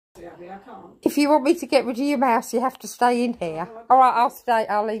Abby, I can't. If you want me to get rid of your mouse, you have to stay in here. All right, I'll stay.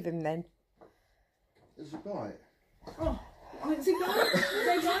 I'll leave him then. There's a bite. Oh, is he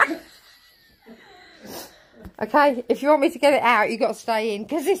gone? Okay, if you want me to get it out, you've got to stay in,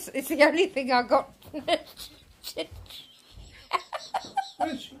 because it's the only thing I got.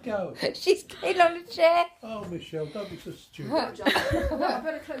 Where's she going? She's getting on a chair. Oh, Michelle, don't be so stupid. No, I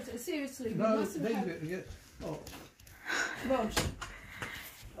better close it. Seriously, No, we mustn't leave have... it. Yeah. Oh. Rog,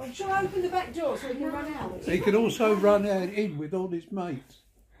 shall I open the back door so we can run out? He can also run out in with all his mates.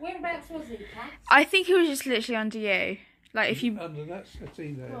 Whereabouts was he, Kat? I think he was just literally under you. Like if you... Under that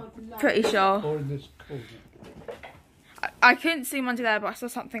settee there. Pretty sure. Or in this corner. I couldn't see him under there, but I saw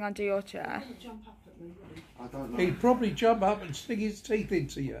something under your chair. Jump up at me, really. I don't know. He'd probably jump up and stick his teeth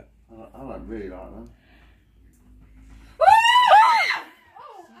into you. I don't really like them.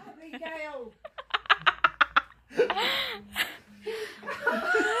 Oh, Abigail!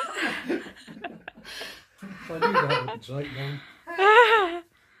 I knew that wouldn't take long. I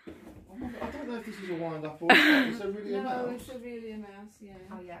don't know if this is a wind up or it's a really a No, mouse. it's a really a mouse, yeah.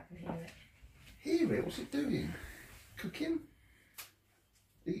 Oh yeah, I can hear it. Hear it? What's it doing? Cooking?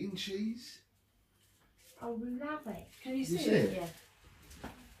 Eating cheese? Oh, love it. Can you You see see it? it? Yeah.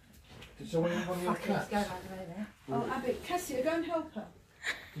 Did someone one of your cats? Go right there. Oh, Abby, Cassia, go and help her.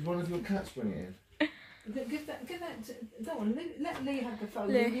 Did one of your cats bring it in? Give that go on, let Lee have the phone.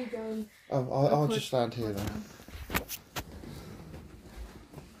 Lee. And you go and... Oh, I'll just stand here then.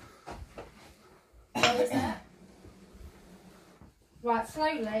 Where was that? Right,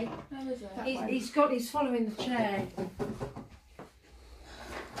 slowly. Where was that? He's following the chair.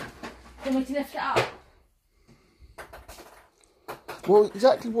 Can we lift it up? Well,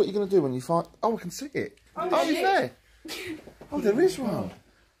 exactly what you're going to do when you find... Oh, I can see it. Oh, he's there. Oh, there is one.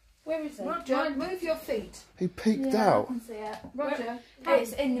 Where is it? Roger, move your feet. He peeked I out. can see it. Roger.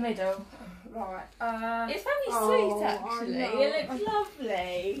 It's in the middle. Right. It's very Oh, sweet I actually. know. It looks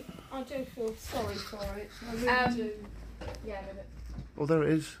lovely. I do feel sorry for it. I really do. Yeah, but Oh, there it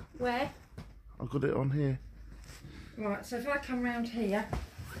is. where? I've got it on here. Right, so if I come round here.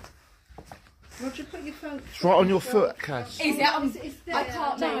 Roger, put your phone... It's right on your foot, Cass. Is it? It's there, I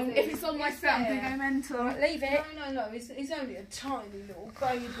can't know. David. If it's on my It's foot, I'm there. going to go mental. Leave it. No, he's only a tiny little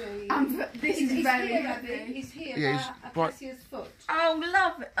baby. This is He's very here, heavy. Abby. He's here, Yeah, he's at right- Cassia's foot. Oh,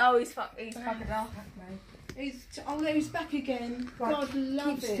 love it. Oh, he's fucking up. Oh, there he's back again. Right, God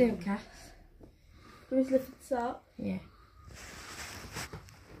love Keep him. still, Cass. Can we just lift this up? Yeah.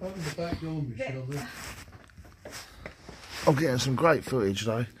 Open the back door, Michelle. I'm getting some great footage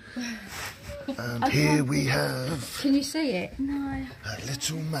though. And here we have Can you see it? No. a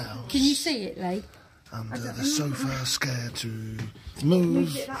little mouse Can you see it, Lee? under the sofa, scared to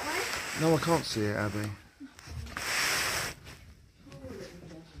move. It that way? No, I can't see it, Abby.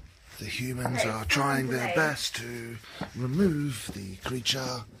 The humans are trying their best to remove the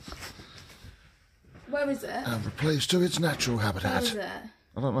creature Where is it? and replace to its natural Where is habitat. it?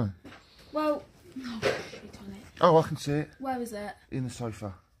 I don't know. Well, oh, shit on it. Oh, I can see it Where is it? in the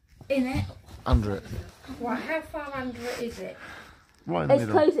sofa, In it. under it, Right, how far under it is it? right in the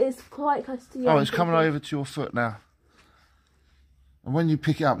middle. It's quite close to you. Oh, it's coming over to your foot now. And when you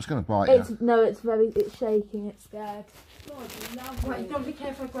pick it up, it's going to bite you. No, it's shaking. It's scared. God love Right, him. you've got to be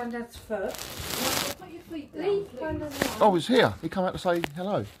careful of Grandad's foot. Roger, put your feet down, Leave please. Grandad alone. Oh, it's here. He come out to say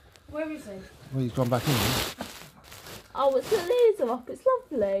hello. Where is he? Well, he's gone back in. Oh, it's the leaves are up. It's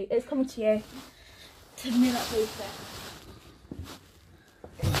lovely. It's coming to you. To me, that blue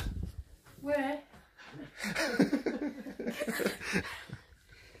bit. Where?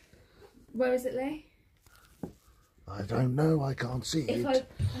 Where is it, Lee? I don't know. I can't see If it.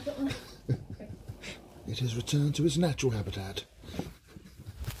 I don't want. It has returned to its natural habitat.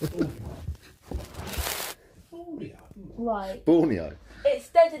 Right. Borneo. It's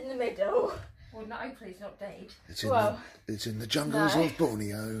dead in the middle. Well, no, hopefully it's not dead. It's in the jungles no. of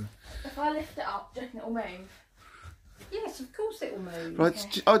Borneo. If I lift it up, do you reckon it'll move? Yes, of course it will move.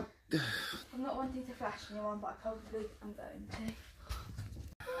 Right. Okay. I'm not wanting to flash anyone, but I probably am going to.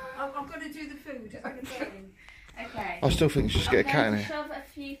 I'm going to do the food. Okay. I still think you should just get a cat in here. here. Shove a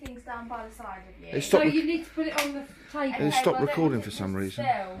few things down by the side of you. It So stopped. you need to put it on the table. It stopped well, I don't recording want for it some to reason.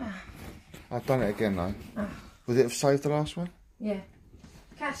 spill. I've done it again though. Would it have saved the last one? Yeah.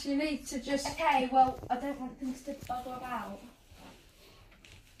 Cass, you need to just... Okay, well, I don't want things to bubble about.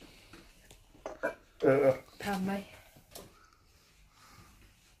 Pardon me.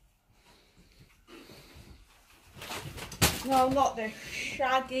 No, not the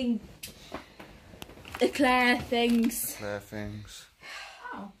shagging eclair things. There things.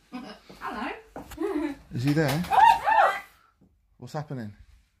 Oh, hello. Is he there? What's happening?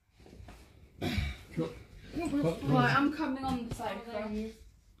 Right, I'm coming on the sofa. I can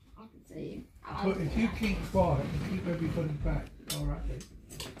see But if you keep quiet and keep everybody back, alright,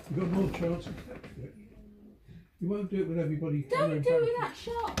 you've got more chance of catching it. You won't do it with everybody. Don't do it with that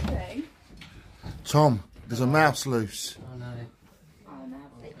sharp thing. Tom, there's a mouse loose. Oh no. Oh no.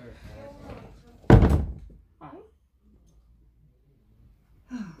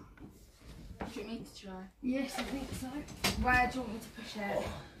 Do you want me to try? Yes, I think so. Where do you want me to push it?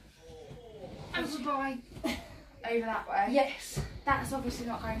 Over by over that way. Yes. That's obviously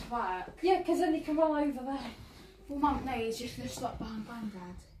not going to work. Yeah, because then you can run over there. Well, Mum, no, he's just going to stop behind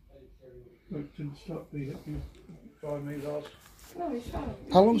Grandad. Look, didn't stop me. You tried me last. No, it's fine.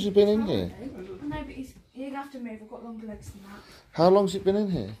 How long's it been in here? I know, but you're going to have to move. I've got longer legs than that. How long's it been in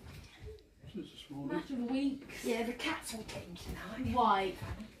here? Since this morning. Matter of weeks. Yeah, the cats will get into tonight. Why?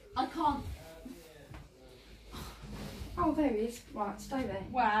 I can't. Oh, there he is. Right, stay there.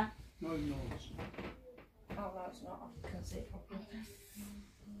 Where? No noise. Oh, no, it's not. I can see it properly.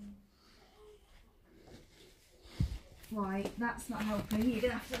 Right, that's not helping. You're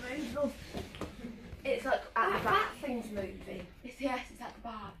going to have to move. Love. It's like at the back. That thing's moving. Yes, it's at the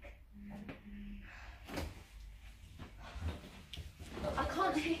back. I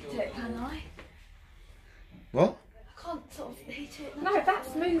can't hit it, can I? What? I can't sort of hit it. No,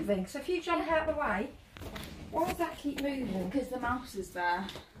 that's moving. So if you jump out the way, why does that keep moving? Because the mouse is there.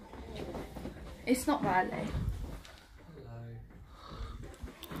 It's not really.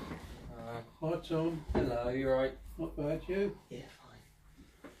 Hi Tom. Hello, you right? Not bad, you? Yeah,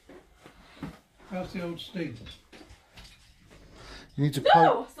 How's the old sting? You need to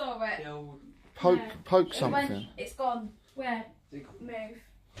No, sorry. fine. The old... poke something. It's gone. Where? Is it- Move.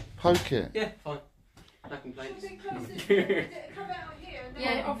 Poke it. Yeah, fine. No complaints. Something close to did it come out here? And then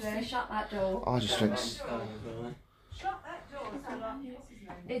Yeah, obviously shut that door. I just think. shut that door. So like, what's his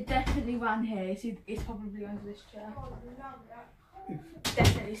name? It definitely ran here. So it's probably under this chair. Oh, we love that.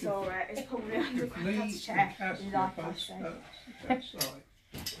 Definitely saw it. It's probably under If Lee Grandad's and chair. Cass Like were I both say. outside,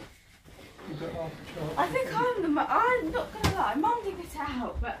 you've got half a chance. I think I'm not gonna lie, Mum did get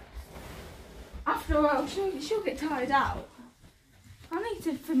out, but after a while she'll get tired out. I need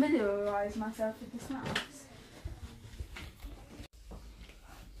to familiarise myself with the snacks.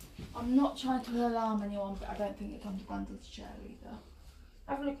 I'm not trying to alarm anyone, but I don't think it comes to Grandad's chair either.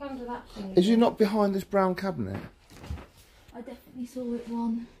 Have a look under that thing. Is you not behind this brown cabinet? I definitely saw it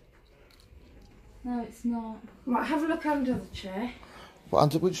one. No, it's not. Right, have a look under the chair. What,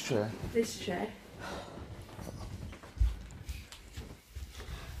 under which chair? This chair.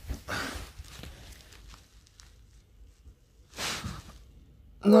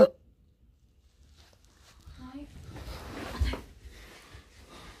 No. No.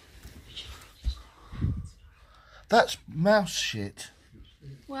 That's mouse shit.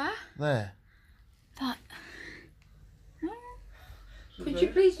 Where? There. That. Could you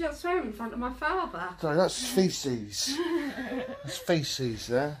please not swear in front of my father? Sorry, that's feces. That's feces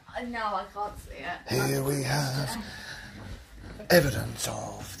there. No, I can't see it. Here we have evidence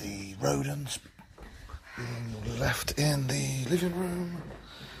of the rodents being left in the living room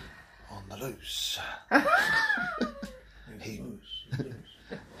on the loose.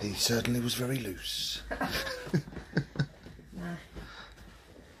 He certainly was very loose.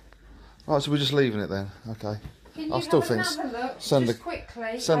 Right, so we're just leaving it then. Okay. Can you I still have think another look, send just the-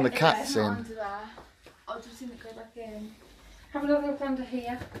 quickly? send the Over cats there. in. Under there. I'll just see it go back in. Have another look under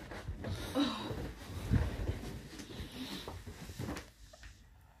here.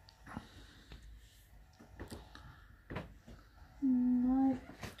 No.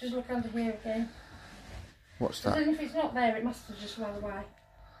 Just look under here again. What's But that? then if it's not there, it must have just run away.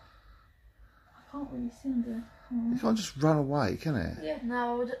 I can't really see under. You can't just run away, can it? Yeah.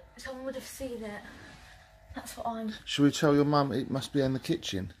 No, someone would have seen it. That's what I'm. Should we tell your mum it must be in the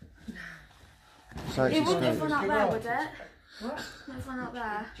kitchen? So It it's wouldn't have just run out there, would it? What? It would run out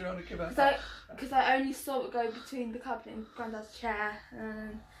there. Trying to give that. Because I only saw it go between the cabinet and Grandad's chair.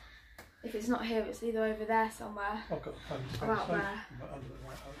 And if it's not here, it's either over there somewhere. I've got a phone About conversation there. under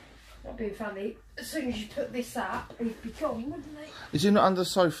that. That'd be funny. As soon as you took this up, it'd be gone, wouldn't it? Is it not under the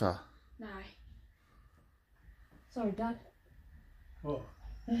sofa? No. Sorry, Dad. What?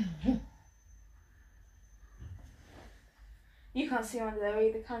 You can't see under there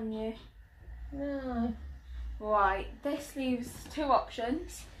either, can you? No. Right, this leaves two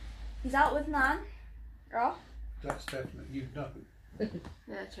options. He's out with Nan. Oh. That's definite. You know. Yeah,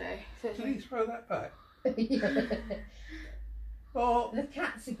 true. So it's Did he throw that back? The Oh.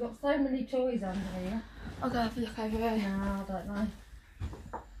 cats have got so many toys under here. I'll go have a look over here. No, I don't know.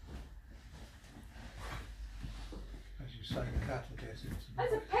 As you say, the cat will get it.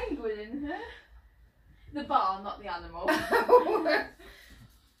 There's a penguin in here. The bar, not the animal.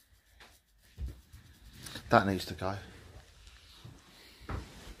 That needs to go.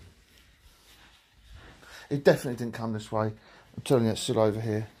 It definitely didn't come this way. I'm telling you, it's still over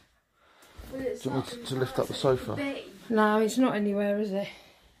here. Well, it's Do you want not me to lift up the sofa? No, he's not anywhere, is he?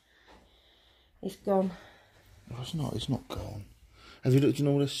 He's gone. No, it's not. It's not gone. Have you looked in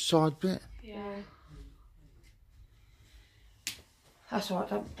all this side bit? Yeah. That's all right,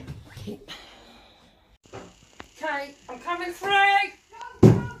 don't keep. Okay, I'm coming through.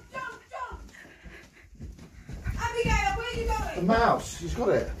 Jump! Abigail, where are you going? The mouse. He's got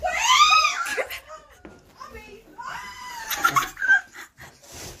it. Abby!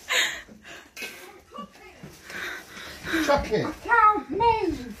 Chuck it. Can't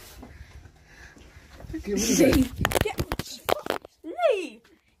move. Get rid of it. Leave!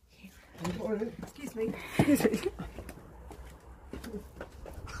 Have you got rid of it? Excuse me.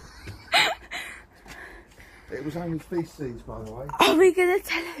 It was only feces, by the way. Are we going to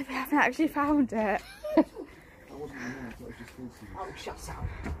tell him we haven't actually found it? That wasn't the mouse. That was just feces. Oh, shut up.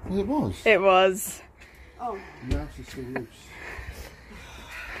 Well, it was. It was. Oh, The mouse is still loose.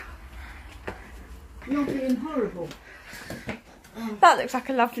 you're being horrible. That looks like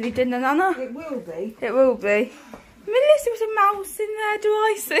a lovely dinner, Nana. It will be. It will be. I mean, at least there was a mouse in there, do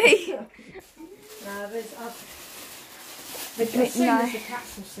I see? No, there's... As soon as the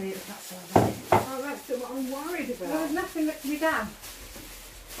cats will see it, the cats will have it. Oh, that's what I'm worried about. There's nothing that can be done.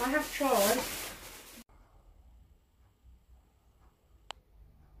 I have tried.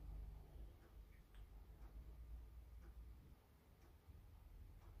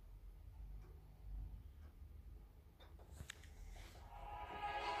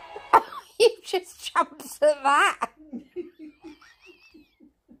 You just jumped at that.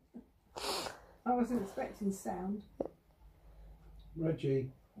 I wasn't expecting sound. Reggie,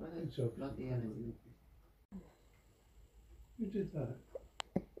 Well, think so. bloody hell, isn't it? Who did that?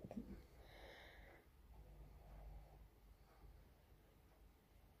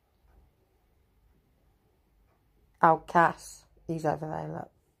 Oh, Cass. He's over there, look.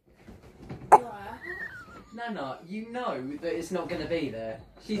 Nana, you know that it's not going to be there.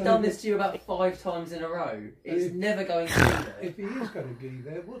 She's done this to you about 5 times in a row. It's never going to be there. If he is going to be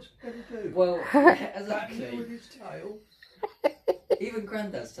there, what's he going to do? Well, Back exactly. with his tail? Even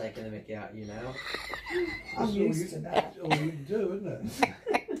Grandad's taking the mickey out of you now. I'm That's used to that. That's all you can do, isn't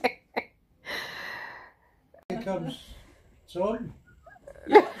it? Here comes Tom.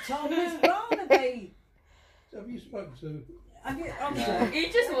 Thomas Barnaby! Have you spoken to? I'm No. sure. He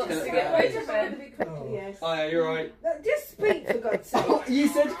just wants to Yeah. get rid of Barnaby him. quickly, Oh. yes. Oh, yeah, you're right. No, just speak, for God's sake. You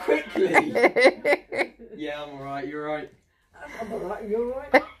said quickly. Yeah, I'm alright, you're right. I'm alright, you're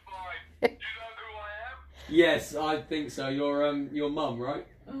alright? Yes, I think so. Your mum, right?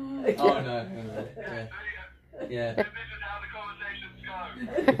 Oh, no. Yeah. Yeah.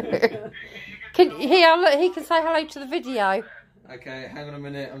 Here, look, he can say hello to the video. Okay, hang on a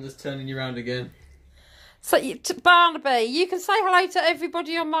minute. I'm just turning you around again. So, Barnaby, you can say hello to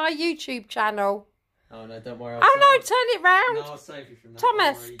everybody on my YouTube channel. Oh, no, don't worry. Oh, no, turn it round. No, I'll save you from that.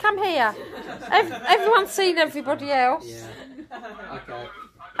 Thomas, Don't worry, come you here. can- Everyone's seen everybody else. Yeah. Okay.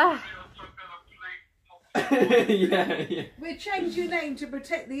 Ah, Yeah, yeah. We'll change your name to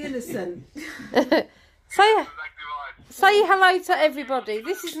protect the innocent. say hello to everybody.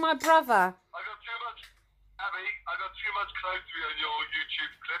 This is my brother. Abby, I got too much clothes to be on your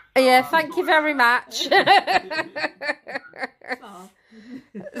YouTube clip. Yeah, thank you very much.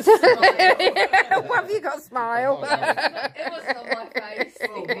 What have you got, a smile? It wasn't on my face,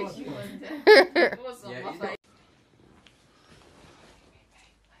 in case you wondered. It wasn't on my face.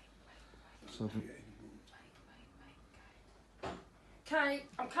 Okay,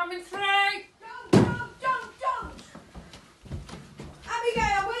 I'm coming through. Jump!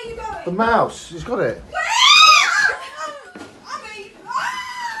 Abigail, where are you going? The mouse. He's got it. Abby!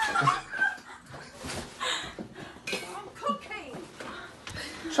 I'm cooking!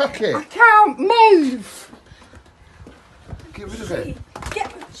 Chuck it. I can't move. Get rid of it.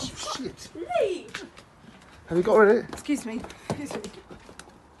 Get... Shit. Leave! Have you got rid of it? Excuse me.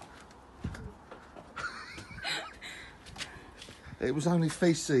 It was only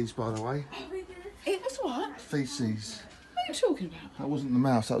feces, by the way. It was what? Feces. What are you talking about? That wasn't the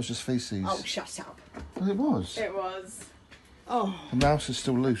mouse. That was just feces. Oh, shut up. Well, it was. It was. Oh. The mouse is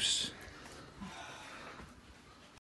still loose.